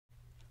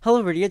Hello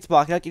everybody, it's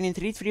Blocky, and in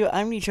today's video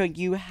I'm going to be showing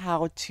you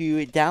how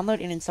to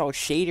download and install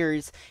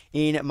shaders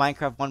in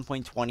Minecraft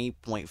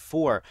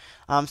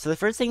 1.20.4. So the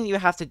first thing you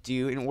have to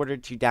do in order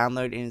to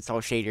download and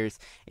install shaders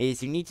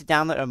is you need to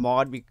download a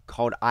mod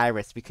called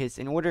Iris, because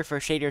in order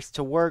for shaders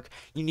to work,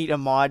 you need a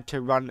mod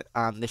to run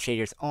the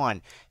shaders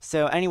on.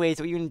 So anyways,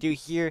 what you want to do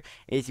here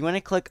is you want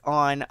to click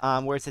on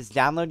where it says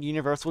download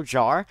universal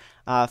jar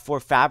for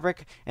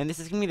Fabric, and this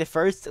is going to be the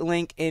first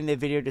link in the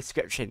video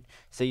description.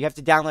 So you have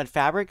to download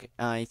Fabric.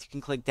 You can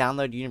click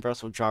download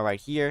universal jar right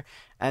here,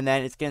 and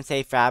then it's going to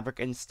say Fabric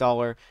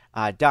installer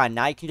done.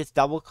 Now you can just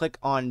double click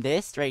on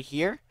this right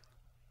here,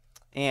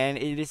 and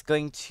it is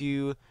going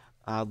to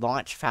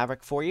launch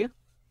Fabric for you.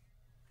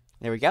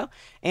 There we go.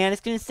 And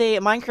it's going to say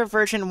Minecraft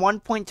version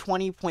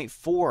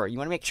 1.20.4. You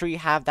want to make sure you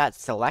have that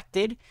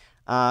selected.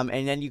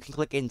 And then you can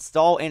click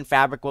install, and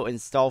Fabric will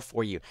install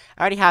for you.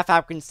 I already have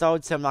Fabric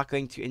installed, so I'm not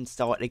going to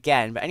install it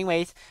again. But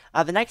anyways,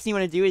 the next thing you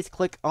want to do is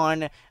click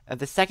on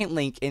the second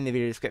link in the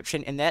video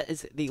description, and that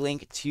is the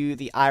link to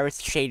the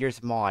Iris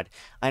Shaders mod.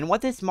 And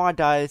what this mod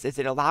does is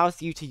it allows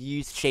you to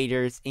use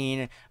shaders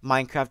in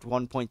Minecraft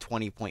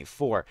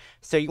 1.20.4.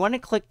 So you want to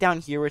click down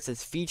here where it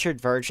says featured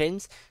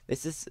versions.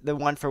 This is the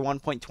one for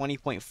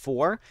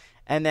 1.20.4.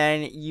 And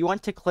then you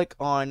want to click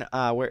on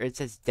where it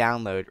says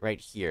download right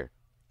here.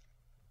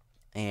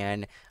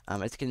 And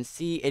as you can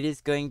see, it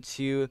is going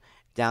to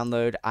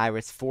download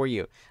Iris for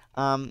you.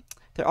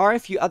 There are a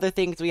few other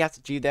things we have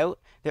to do, though.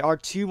 There are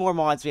two more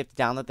mods we have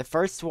to download. The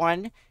first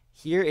one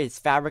here is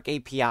Fabric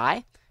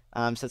API.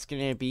 So it's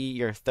going to be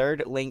your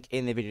third link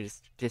in the video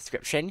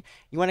description.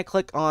 You want to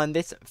click on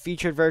this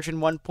featured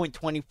version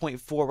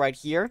 1.20.4 right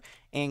here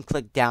and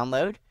click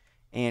download.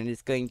 And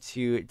it's going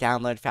to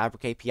download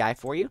Fabric API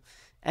for you.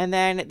 And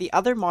then the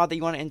other mod that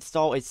you want to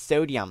install is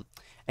Sodium.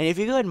 And if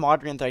you go in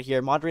Modrinth right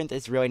here, Modrinth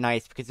is really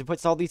nice because it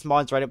puts all these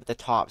mods right up at the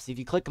top. So if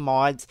you click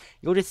mods,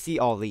 you'll just see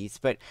all these.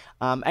 But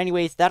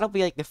anyways, that'll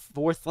be like the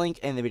fourth link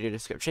in the video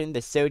description,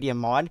 the Sodium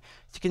mod.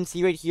 So you can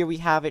see right here we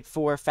have it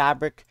for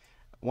Fabric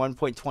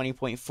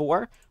 1.20.4.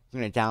 We're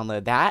going to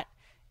download that.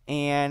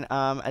 And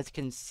as you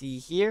can see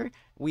here,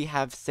 we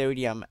have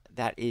Sodium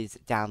that is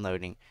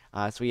downloading.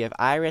 So we have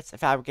Iris,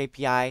 Fabric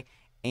API,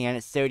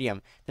 and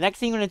Sodium. The next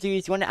thing you want to do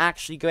is you want to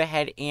actually go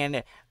ahead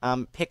and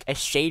pick a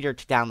shader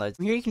to download.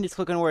 From here you can just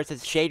click on where it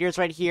says shaders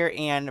right here,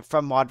 and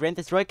from Modrinth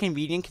it's really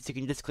convenient because you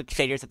can just click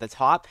shaders at the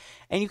top,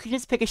 and you can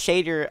just pick a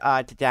shader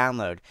to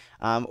download.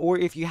 Or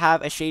if you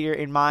have a shader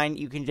in mind,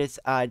 you can just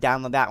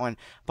download that one.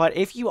 But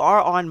if you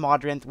are on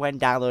Modrinth when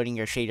downloading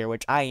your shader,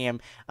 which I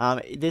am,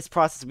 this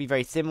process will be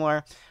very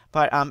similar.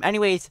 But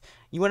anyways,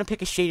 you want to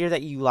pick a shader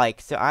that you like.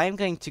 So I'm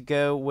going to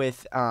go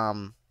with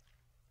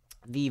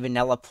the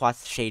Vanilla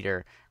Plus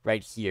shader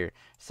right here.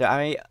 So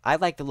I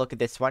like the look of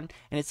this one,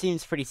 and it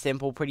seems pretty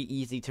simple, pretty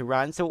easy to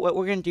run. So what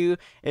we're going to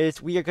do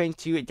is we are going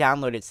to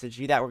download it. So to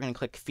do that, we're going to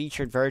click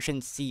featured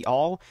version, see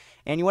all,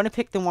 and you want to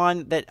pick the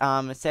one that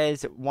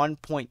says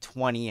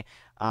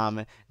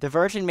 1.20. The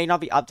version may not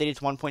be updated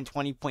to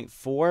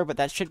 1.20.4, but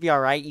that should be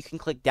alright. You can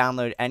click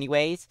download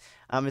anyways.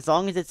 As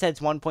long as it says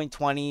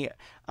 1.20,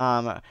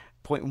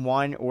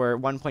 0.1 or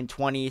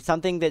 1.20,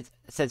 something that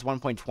says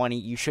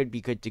 1.20, you should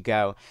be good to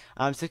go.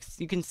 So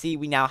you can see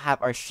we now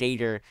have our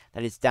shader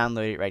that is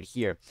downloaded right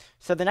here.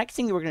 So the next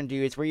thing that we're going to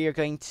do is we are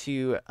going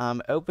to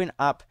open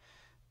up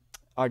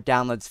our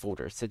downloads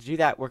folder. So to do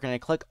that, we're going to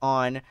click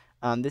on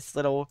this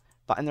little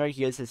button right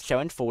here that says show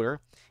in folder,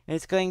 and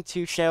it's going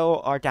to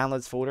show our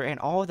downloads folder and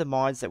all of the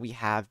mods that we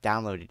have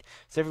downloaded.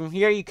 So from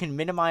here you can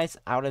minimize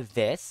out of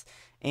this,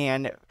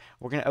 and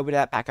we're going to open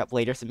that back up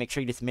later, so make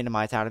sure you just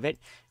minimize out of it.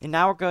 And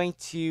now we're going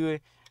to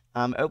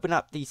open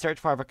up the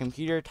search bar of our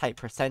computer, type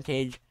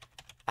percentage,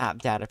 app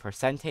data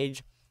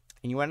percentage,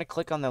 and you want to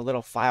click on the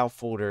little file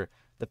folder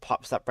that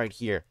pops up right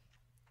here.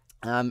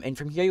 And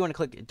from here you want to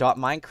click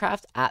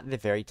 .minecraft at the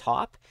very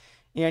top,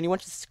 and you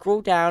want to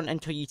scroll down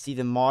until you see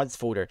the mods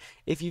folder.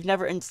 If you've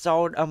never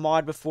installed a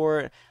mod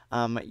before,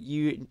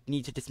 you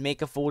need to just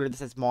make a folder that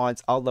says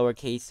mods, all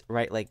lowercase,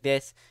 right like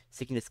this.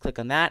 So you can just click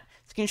on that.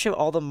 It's going to show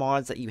all the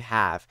mods that you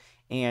have.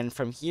 And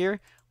from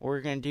here, what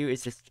we're going to do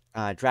is just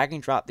drag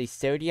and drop the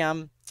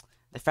Sodium,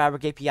 the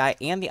Fabric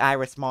API, and the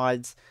Iris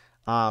mods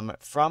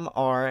from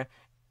our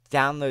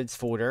downloads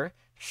folder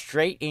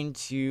straight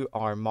into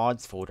our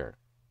mods folder.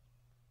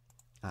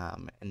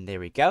 And there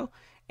we go.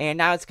 And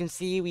now as you can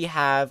see, we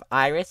have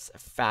Iris,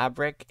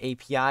 Fabric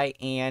API,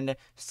 and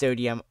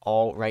Sodium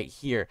all right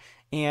here.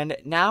 And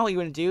now what you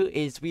want to do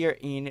is we are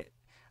in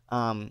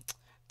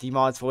the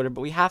mods folder,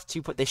 but we have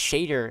to put the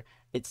shader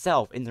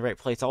itself in the right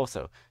place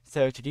also.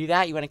 So to do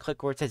that, you want to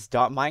click where it says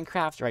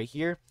 .minecraft right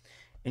here,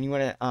 and you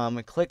want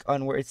to click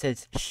on where it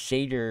says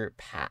shader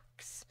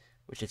packs,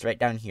 which is right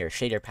down here,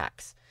 shader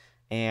packs.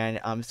 And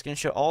it's going to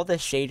show all the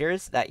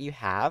shaders that you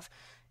have.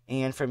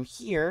 And from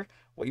here,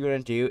 what you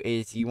want to do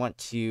is you want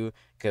to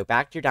go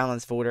back to your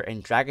downloads folder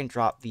and drag and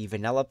drop the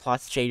Vanilla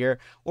Plus shader,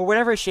 or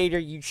whatever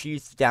shader you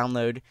choose to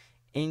download,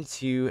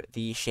 into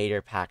the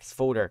shader packs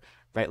folder,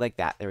 right like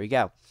that. There we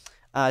go.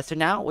 So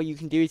now what you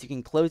can do is you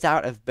can close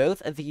out of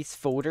both of these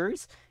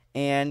folders,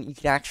 and you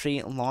can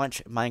actually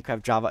launch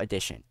Minecraft Java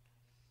Edition.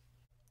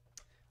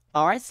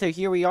 Alright, so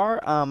here we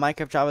are,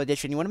 Minecraft Java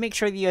Edition. You want to make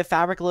sure that you have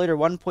Fabric Loader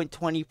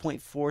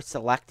 1.20.4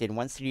 selected.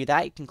 Once you do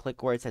that, you can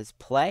click where it says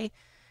play,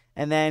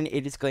 and then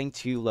it is going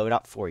to load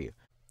up for you.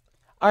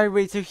 Alright,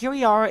 wait, so here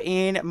we are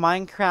in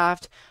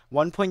Minecraft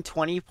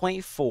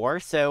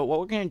 1.20.4. So what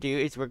we're going to do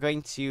is we're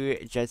going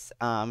to just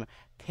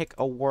pick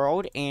a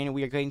world, and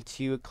we are going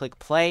to click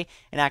play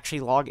and actually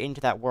log into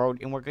that world,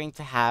 and we're going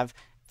to have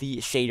the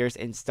shaders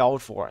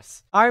installed for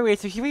us. Alright,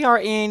 so here we are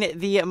in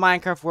the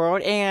Minecraft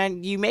world,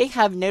 and you may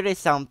have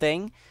noticed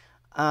something.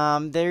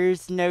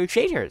 There's no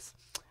shaders.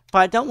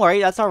 But don't worry,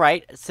 that's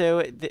alright.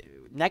 So the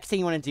next thing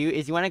you want to do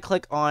is you want to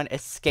click on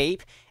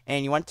escape,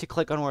 and you want to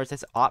click on where it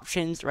says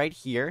options right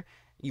here.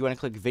 You want to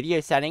click video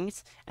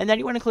settings, and then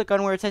you want to click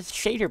on where it says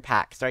shader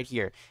packs right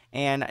here.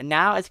 And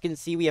now, as you can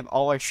see, we have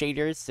all our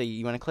shaders. So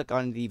you want to click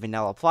on the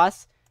vanilla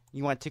plus.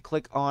 You want to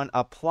click on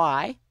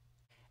apply.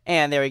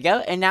 And there we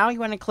go. And now you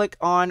want to click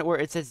on where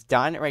it says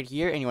done right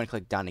here, and you want to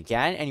click done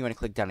again, and you want to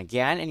click done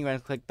again, and you want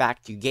to click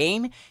back to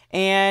game.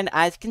 And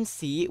as you can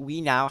see,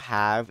 we now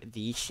have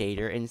the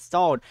shader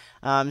installed.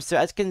 So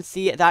as you can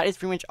see, that is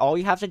pretty much all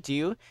you have to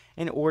do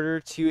in order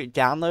to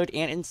download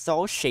and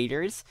install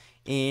shaders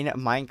in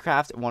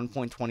Minecraft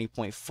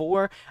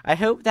 1.20.4. I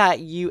hope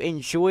that you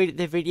enjoyed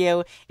the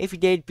video. If you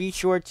did, be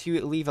sure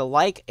to leave a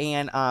like,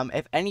 and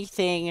if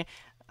anything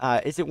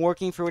isn't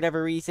working for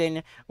whatever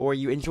reason, or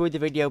you enjoyed the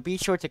video, be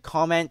sure to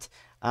comment,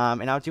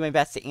 and I'll do my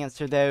best to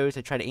answer those.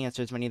 I try to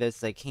answer as many of those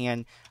as I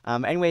can.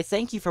 Anyways,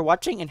 thank you for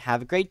watching, and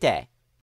have a great day.